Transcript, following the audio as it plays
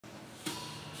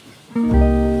Good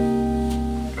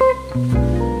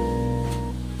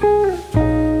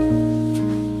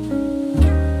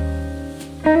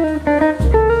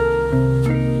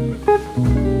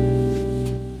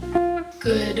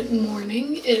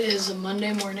morning. It is a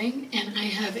Monday morning and I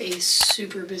have a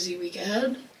super busy week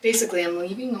ahead. Basically, I'm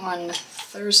leaving on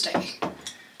Thursday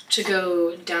to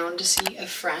go down to see a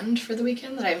friend for the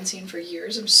weekend that I haven't seen for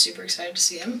years. I'm super excited to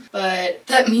see him. But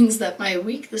that means that my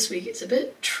week this week is a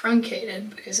bit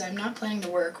truncated because I'm not planning to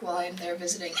work while I'm there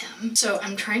visiting him. So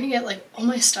I'm trying to get like all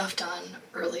my stuff done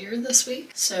earlier this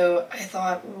week. So I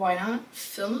thought, why not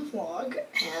film a vlog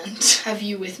and have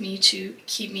you with me to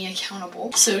keep me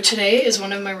accountable. So today is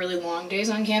one of my really long days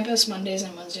on campus. Mondays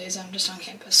and Wednesdays I'm just on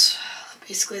campus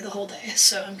basically the whole day.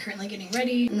 So I'm currently getting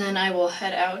ready and then I will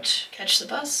head out, catch the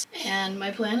bus. And my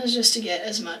plan is just to get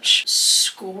as much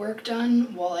schoolwork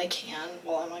done while I can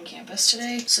while I'm on campus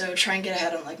today. So try and get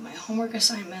ahead on like my homework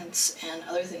assignments and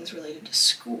other things related to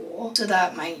school so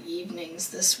that my evenings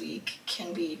this week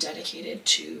can be dedicated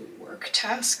to work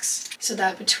tasks. So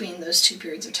that between those two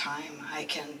periods of time, I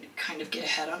can kind of get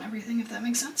ahead on everything, if that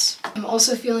makes sense. I'm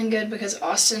also feeling good because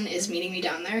Austin is meeting me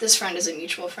down there. This friend is a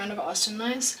mutual friend of Austin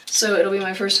and I's. So it'll be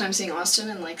my first time seeing Austin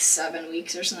in like 7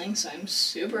 weeks or something. So I'm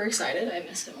super excited. I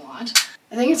miss him a lot.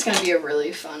 I think it's gonna be a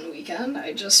really fun weekend.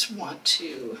 I just want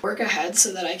to work ahead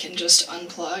so that I can just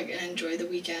unplug and enjoy the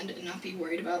weekend and not be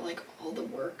worried about like all the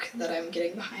work that I'm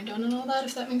getting behind on and all that,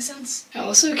 if that makes sense. I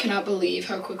also cannot believe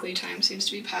how quickly time seems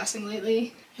to be passing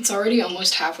lately. It's already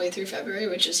almost halfway through February,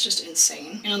 which is just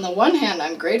insane. And on the one hand,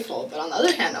 I'm grateful, but on the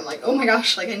other hand, I'm like, oh my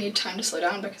gosh, like I need time to slow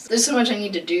down because there's so much I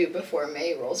need to do before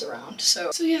May rolls around. So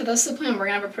yeah, that's the plan. We're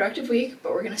gonna have a productive week,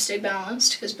 but we're gonna stay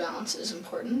balanced because balance is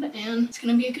important and it's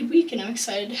gonna be a good week and I'm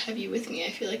excited to have you with me.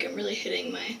 I feel like I'm really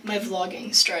hitting my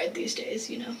vlogging stride these days,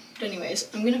 you know. But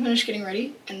anyways, I'm gonna finish getting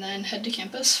ready and then head to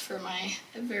campus for my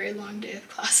very long day of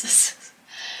classes.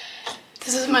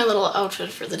 This is my little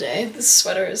outfit for the day. This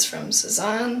sweater is from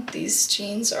Cezanne. These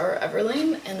jeans are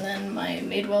Everlane, and then my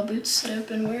Madewell boots that I've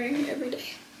been wearing every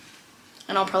day.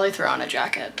 And I'll probably throw on a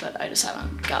jacket, but I just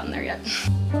haven't gotten there yet.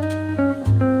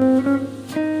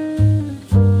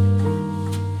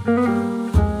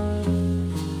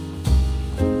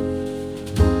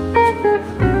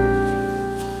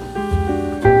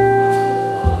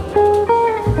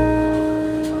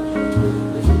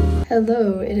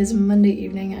 Hello, it is Monday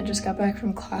evening. I just got back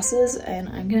from classes and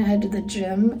I'm gonna head to the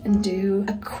gym and do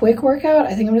a quick workout.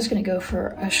 I think I'm just gonna go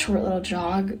for a short little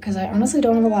jog because I honestly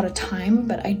don't have a lot of time,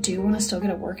 but I do want to still get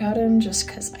a workout in just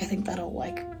because I think that'll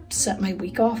like set my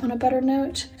week off on a better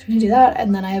note. So I'm gonna do that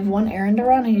and then I have one errand to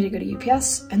run. I need to go to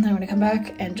UPS and then I'm gonna come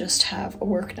back and just have a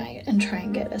work night and try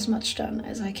and get as much done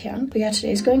as I can. But yeah,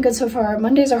 today's going good so far.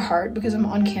 Mondays are hard because I'm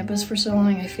on campus for so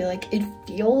long. I feel like it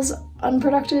feels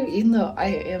unproductive even though I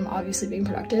am obviously being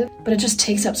productive, but it just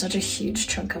takes up such a huge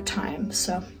chunk of time.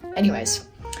 So anyways,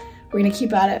 we're gonna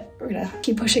keep at it. We're gonna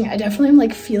keep pushing. I definitely am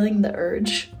like feeling the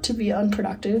urge to be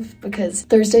unproductive because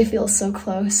Thursday feels so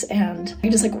close and I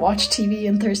could just like watch TV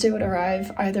and Thursday would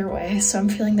arrive either way. So I'm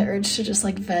feeling the urge to just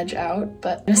like veg out,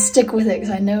 but I'm gonna stick with it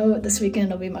because I know this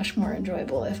weekend will be much more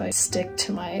enjoyable if I stick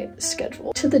to my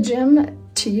schedule. To the gym,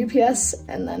 to UPS,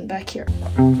 and then back here.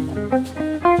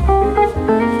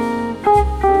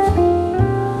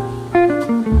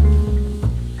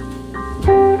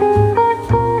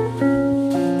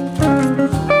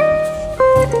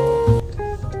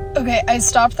 Okay, I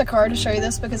stopped the car to show you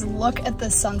this because look at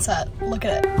this sunset. Look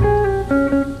at it.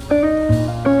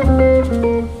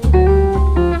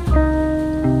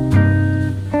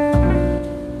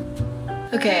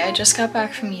 Okay, I just got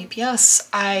back from UPS.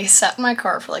 I sat in my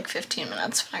car for like 15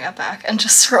 minutes when I got back and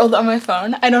just scrolled on my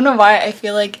phone. I don't know why, I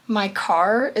feel like my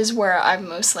car is where I'm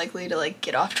most likely to like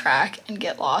get off track and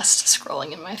get lost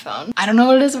scrolling in my phone. I don't know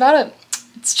what it is about it.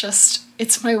 It's just,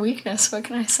 it's my weakness, what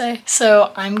can I say?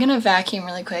 So I'm gonna vacuum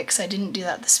really quick because I didn't do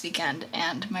that this weekend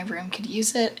and my room could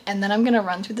use it. And then I'm gonna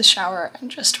run through the shower and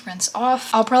just rinse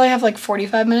off. I'll probably have like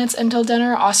 45 minutes until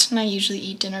dinner. Austin and I usually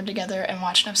eat dinner together and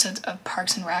watch an episode of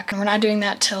Parks and Rec. And we're not doing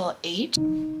that till 8.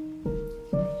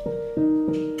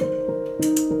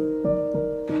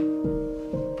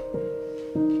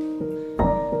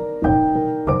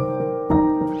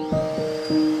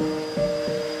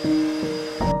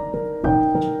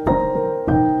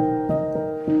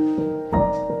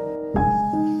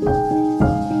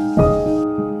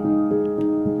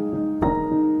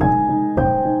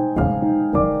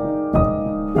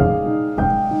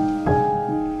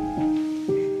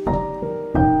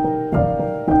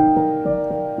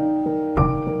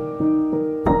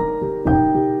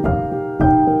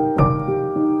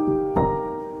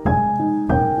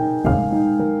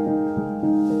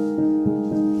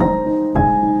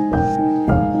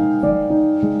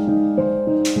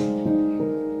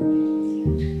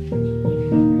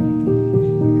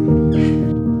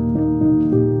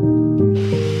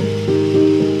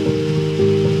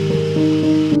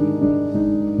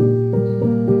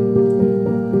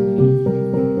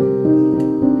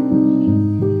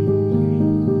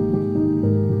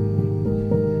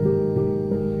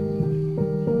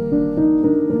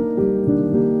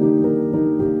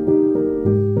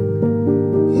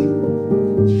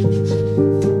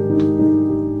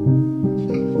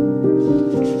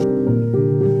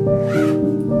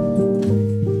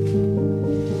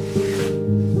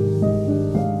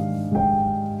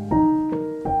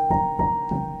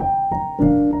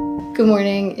 Good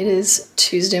morning. It is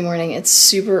Tuesday morning. It's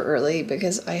super early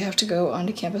because I have to go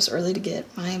onto campus early to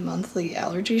get my monthly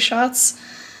allergy shots.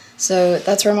 So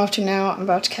that's where I'm off to now. I'm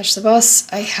about to catch the bus.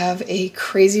 I have a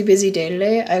crazy busy day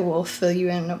today. I will fill you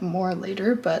in more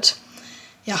later, but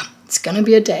yeah, it's gonna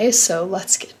be a day, so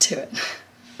let's get to it.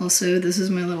 Also, this is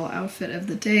my little outfit of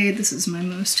the day. This is my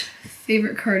most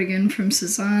favorite cardigan from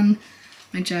Cezanne.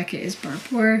 My jacket is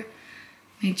Barbour.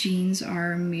 My jeans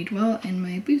are Madewell, and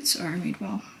my boots are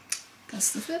Madewell.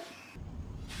 That's the fit.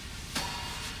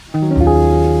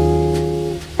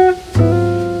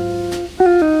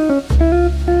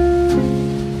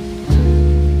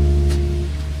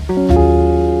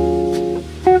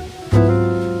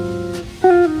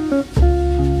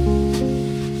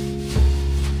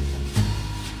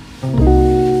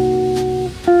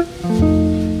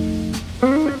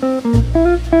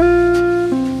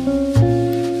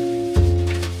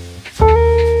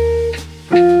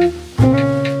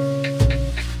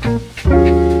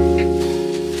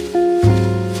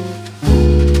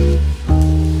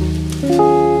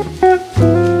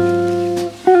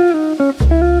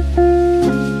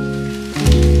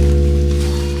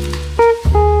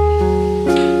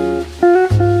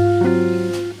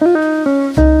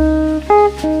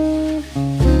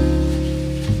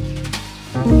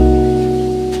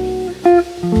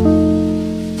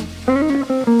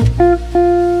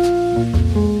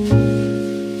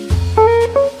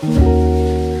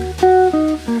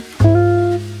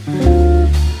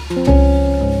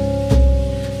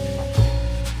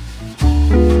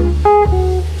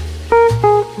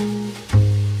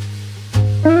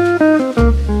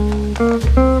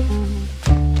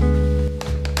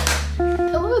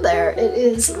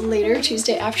 Later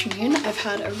Tuesday afternoon. I've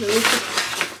had a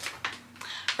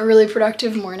really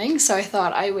productive morning, so I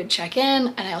thought I would check in,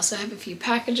 and I also have a few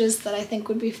packages that I think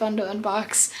would be fun to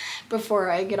unbox before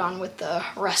I get on with the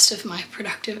rest of my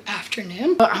productive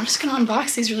afternoon. But I'm just gonna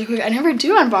unbox these really quick. I never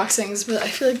do unboxings, but I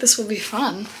feel like this will be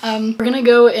fun. We're gonna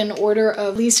go in order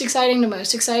of least exciting to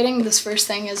most exciting. This first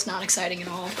thing is not exciting at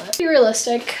all, but be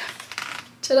realistic.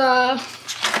 Ta-da!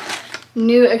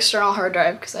 New external hard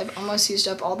drive, because I've almost used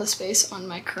up all the space on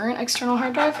my current external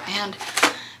hard drive, and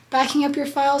backing up your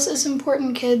files is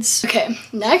important, kids. Okay,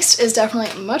 next is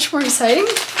definitely much more exciting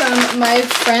from my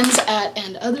friends at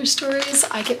And Other Stories.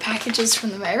 I get packages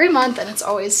from them every month, and it's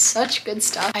always such good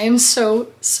stuff. I am so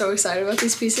excited about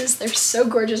these pieces. They're so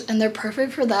gorgeous, and they're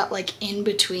perfect for that like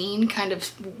in-between kind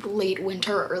of late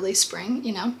winter or early spring,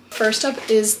 you know? First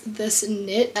up is this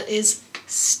knit that is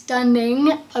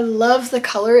stunning. I love the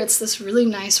color. It's this really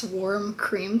nice warm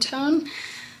cream tone.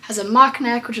 Has a mock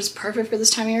neck, which is perfect for this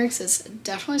time of year because it's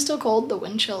definitely still cold. The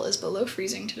wind chill is below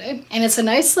freezing today. And it's a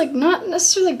nice, like, not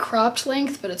necessarily cropped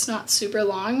length, but it's not super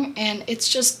long, and it's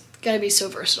just gotta be so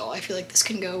versatile. I feel like this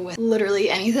can go with literally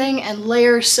anything and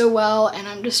layer so well, and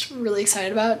I'm just really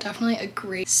excited about it. Definitely a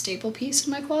great staple piece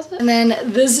in my closet. And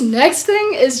then this next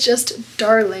thing is just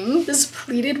darling. This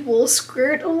pleated wool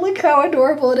skirt. Look how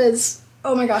adorable it is.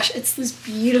 Oh my gosh, it's this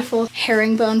beautiful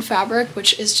herringbone fabric,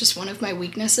 which is just one of my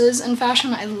weaknesses in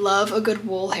fashion. I love a good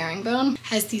wool herringbone.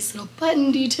 Has these little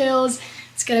button details.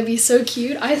 It's gonna be so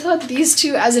cute. I thought these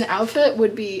two as an outfit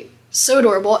would be so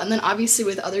adorable, and then obviously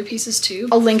with other pieces too.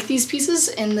 I'll link these pieces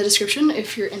in the description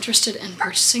if you're interested in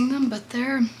purchasing them, but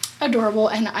they're adorable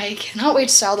and I cannot wait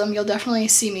to style them. You'll definitely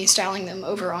see me styling them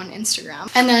over on Instagram.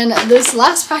 And then this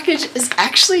last package is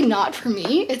actually not for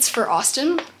me, it's for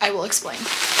Austin. I will explain.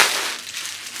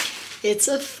 It's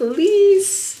a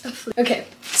fleece. Okay,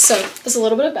 so there's a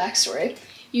little bit of backstory.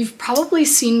 You've probably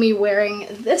seen me wearing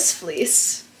this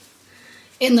fleece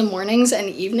in the mornings and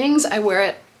evenings. I wear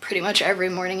it pretty much every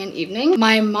morning and evening.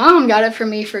 My mom got it for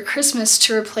me for Christmas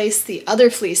to replace the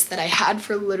other fleece that I had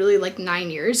for literally like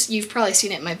 9 years. You've probably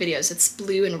seen it in my videos. It's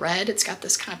blue and red. It's got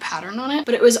this kind of pattern on it,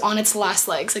 but it was on its last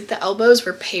legs. Like the elbows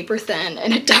were paper thin,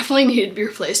 and it definitely needed to be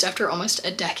replaced after almost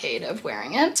a decade of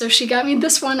wearing it. So she got me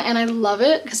this one, and I love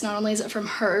it because not only is it from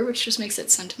her, which just makes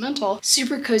it sentimental,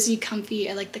 super cozy, comfy.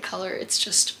 I like the color. It's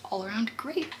just all around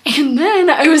great. And then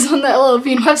I was on the LL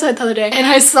Bean website the other day, and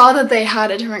I saw that they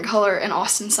had a different color in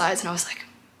Austin size, and I was like,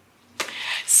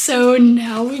 so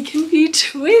now we can be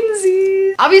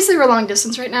twinsies. Obviously we're long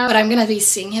distance right now, but I'm gonna be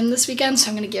seeing him this weekend, so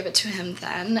I'm gonna give it to him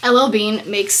then. LL Bean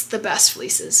makes the best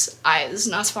fleeces. This is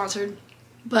not sponsored,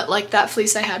 but like that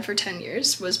fleece I had for 10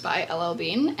 years was by LL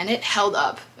Bean, and it held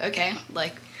up, okay?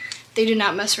 Like They do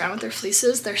not mess around with their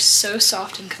fleeces. They're so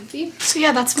soft and comfy. So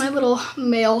yeah, that's my little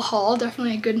mail haul.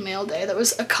 Definitely a good mail day. That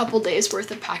was a couple days worth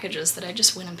of packages that I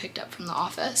just went and picked up from the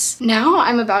office. Now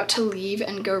I'm about to leave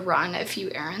and go run a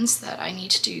few errands that I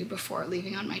need to do before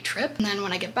leaving on my trip. And then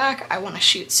when I get back, I want to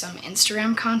shoot some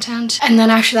Instagram content. And then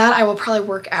after that, I will probably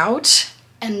work out.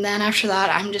 And then after that,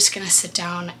 I'm just gonna sit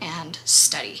down and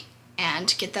study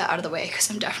and get that out of the way because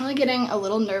I'm definitely getting a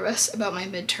little nervous about my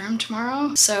midterm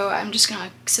tomorrow. So I'm just gonna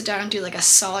sit down and do like a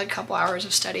solid couple hours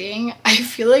of studying. I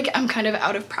feel like I'm kind of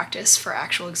out of practice for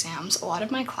actual exams. A lot of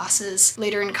my classes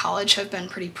later in college have been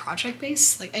pretty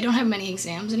project-based. Like I don't have many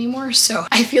exams anymore, so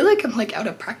I feel like I'm like out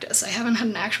of practice. I haven't had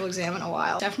an actual exam in a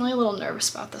while. Definitely a little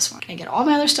nervous about this one. I get all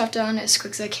my other stuff done as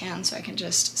quick as I can so I can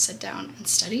just sit down and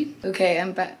study. Okay,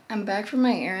 I'm back from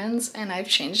my errands and I've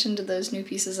changed into those new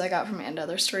pieces I got from And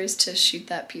Other Stories to shoot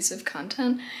that piece of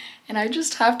content, and I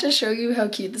just have to show you how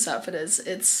cute this outfit is.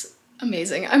 It's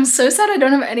amazing. I'm so sad I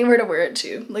don't have anywhere to wear it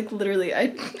to. Like literally,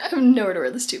 I have nowhere to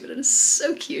wear this to, but it is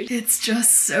so cute. It's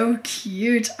just so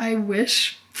cute. I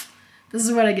wish this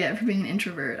is what I get for being an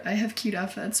introvert. I have cute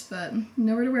outfits, but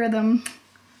nowhere to wear them.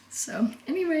 So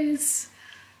anyways,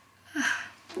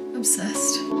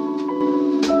 obsessed.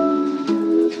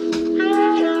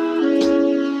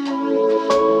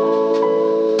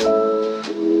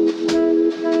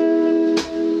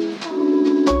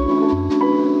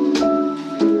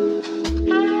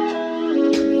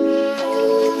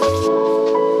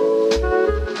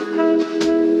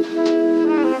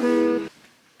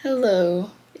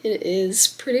 Hello. It is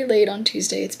pretty late on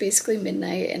Tuesday. It's basically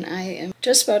midnight and I am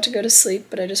just about to go to sleep,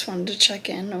 but I just wanted to check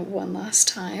in one last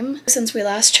time. Since we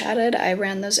last chatted, I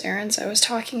ran those errands I was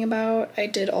talking about. I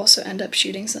did also end up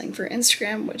shooting something for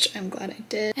Instagram, which I'm glad I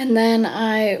did. And then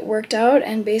I worked out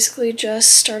and basically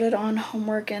just started on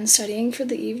homework and studying for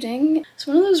the evening. It's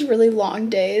one of those really long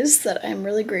days that I'm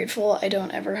really grateful I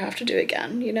don't ever have to do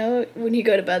again. You know, when you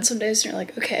go to bed some days and you're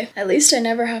like, okay, at least I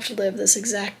never have to live this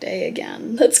exact day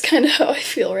again. That's kind of how I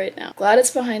feel right now. Glad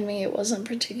it's behind me. It wasn't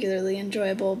particularly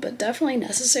enjoyable, but definitely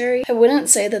necessary. I wouldn't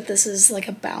say that this is like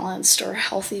a balanced or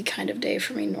healthy kind of day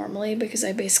for me normally because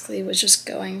I basically was just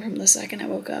going from the second I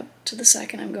woke up to the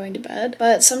second I'm going to bed.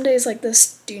 But some days like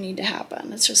this do need to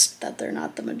happen. It's just that they're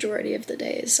not the majority of the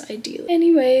days, ideally.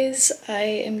 Anyways, I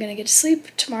am gonna get to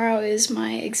sleep. Tomorrow is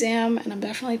my exam and I'm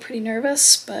definitely pretty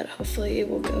nervous, but hopefully it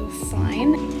will go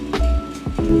fine.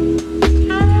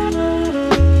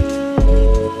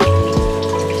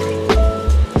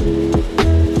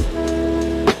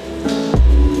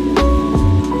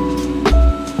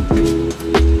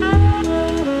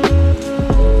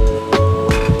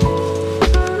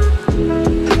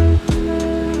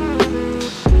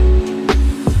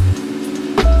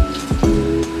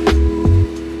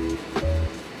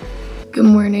 Good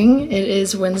morning. It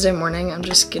is Wednesday morning. I'm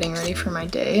just getting ready for my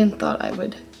day and thought I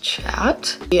would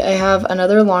chat. I have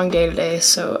another long day today,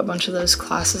 so a bunch of those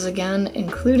classes again,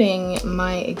 including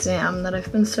my exam that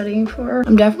I've been studying for.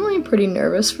 I'm definitely pretty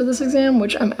nervous for this exam,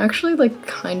 which I'm actually like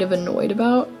kind of annoyed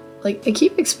about. Like, I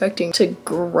keep expecting to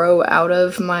grow out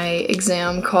of my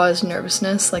exam-caused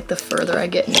nervousness, like, the further I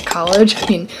get into college. I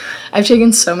mean, I've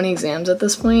taken so many exams at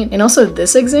this point, and also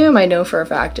this exam, I know for a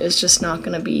fact, is just not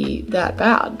gonna be that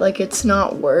bad. Like, it's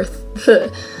not worth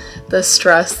the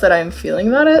stress that I'm feeling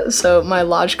about it. So my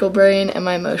logical brain and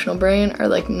my emotional brain are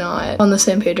like not on the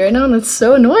same page right now, and it's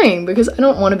so annoying because I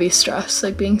don't want to be stressed.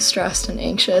 Like, being stressed and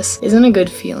anxious isn't a good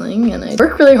feeling, and I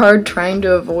work really hard trying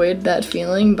to avoid that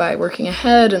feeling by working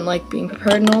ahead and like being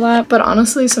prepared and all that. But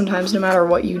honestly, sometimes no matter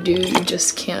what you do, you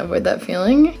just can't avoid that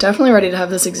feeling. Definitely ready to have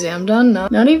this exam done,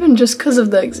 not even just because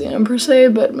of the exam per se,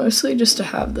 but mostly just to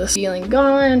have this feeling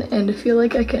gone and to feel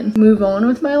like I can move on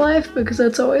with my life, because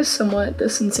that's always somewhat the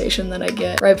sensation that I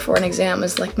get right before an exam,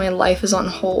 is like my life is on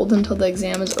hold until the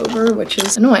exam is over, which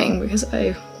is annoying because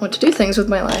I want to do things with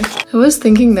my life. I was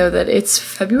thinking though that it's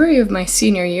February of my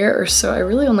senior year, so I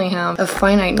really only have a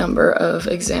finite number of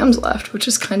exams left, which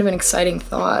is kind of an exciting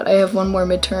thought. I have one more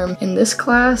midterm in this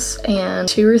class and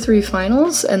 2 or 3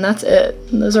 finals, and that's it.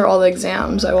 And those are all the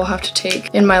exams I will have to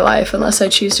take in my life unless I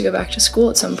choose to go back to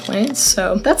school at some point.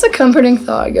 So that's a comforting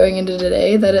thought going into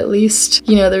today, that at least,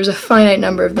 you know, there's a finite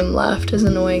number of them left, as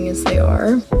annoying as they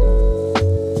are.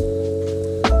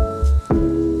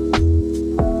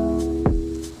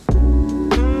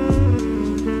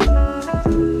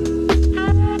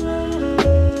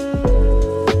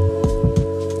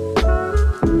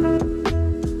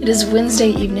 It is Wednesday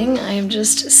evening. I am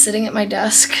just sitting at my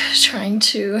desk trying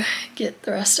to get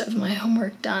the rest of my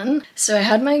homework done. So I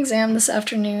had my exam this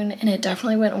afternoon and it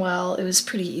definitely went well. It was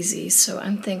pretty easy, so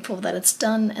I'm thankful that it's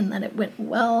done and that it went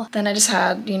well. Then I just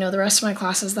had, you know, the rest of my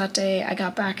classes that day. I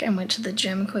got back and went to the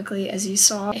gym quickly, as you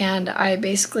saw, and I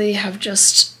basically have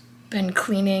just been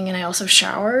cleaning, and I also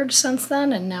showered since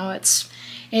then, and now it's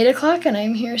 8 o'clock and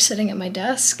I'm here sitting at my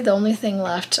desk. The only thing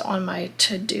left on my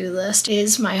to-do list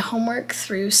is my homework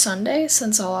through Sunday,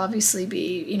 since I'll obviously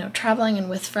be, you know, traveling and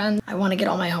with friends. I want to get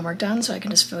all my homework done so I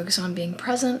can just focus on being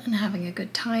present and having a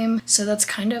good time. So that's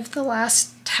kind of the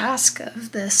last task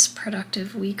of this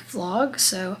productive week vlog.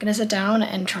 So I'm gonna sit down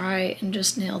and try and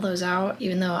just nail those out,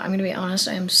 even though I'm gonna be honest,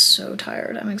 I am so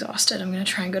tired. I'm exhausted. I'm gonna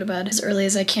try and go to bed as early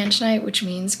as I can tonight, which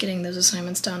means getting those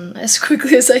assignments done as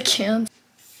quickly as I can.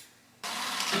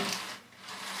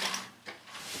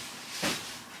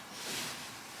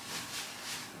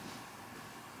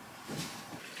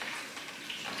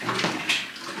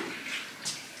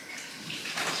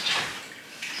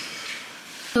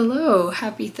 Hello,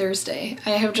 happy Thursday.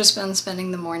 I have just been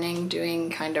spending the morning doing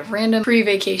kind of random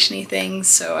pre-vacation-y things.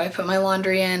 So I put my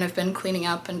laundry in, I've been cleaning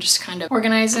up and just kind of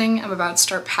organizing. I'm about to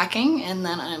start packing and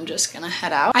then I'm just gonna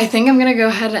head out. I think I'm gonna go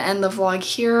ahead and end the vlog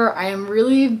here. I am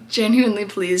really genuinely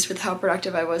pleased with how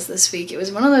productive I was this week. It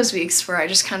was one of those weeks where I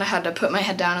just kind of had to put my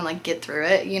head down and like get through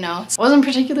it, you know? It wasn't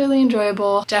particularly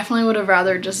enjoyable. Definitely would have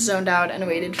rather just zoned out and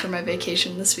waited for my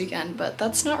vacation this weekend, but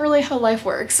that's not really how life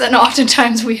works. And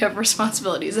oftentimes we have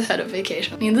responsibilities ahead of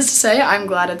vacation. Needless to say, I'm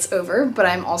glad it's over, but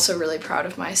I'm also really proud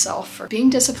of myself for being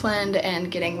disciplined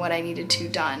and getting what I needed to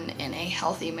done in a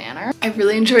healthy manner. I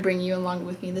really enjoyed bringing you along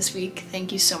with me this week.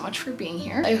 Thank you so much for being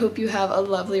here. I hope you have a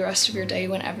lovely rest of your day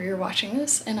whenever you're watching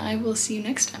this, and I will see you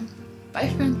next time. Bye,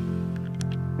 friend.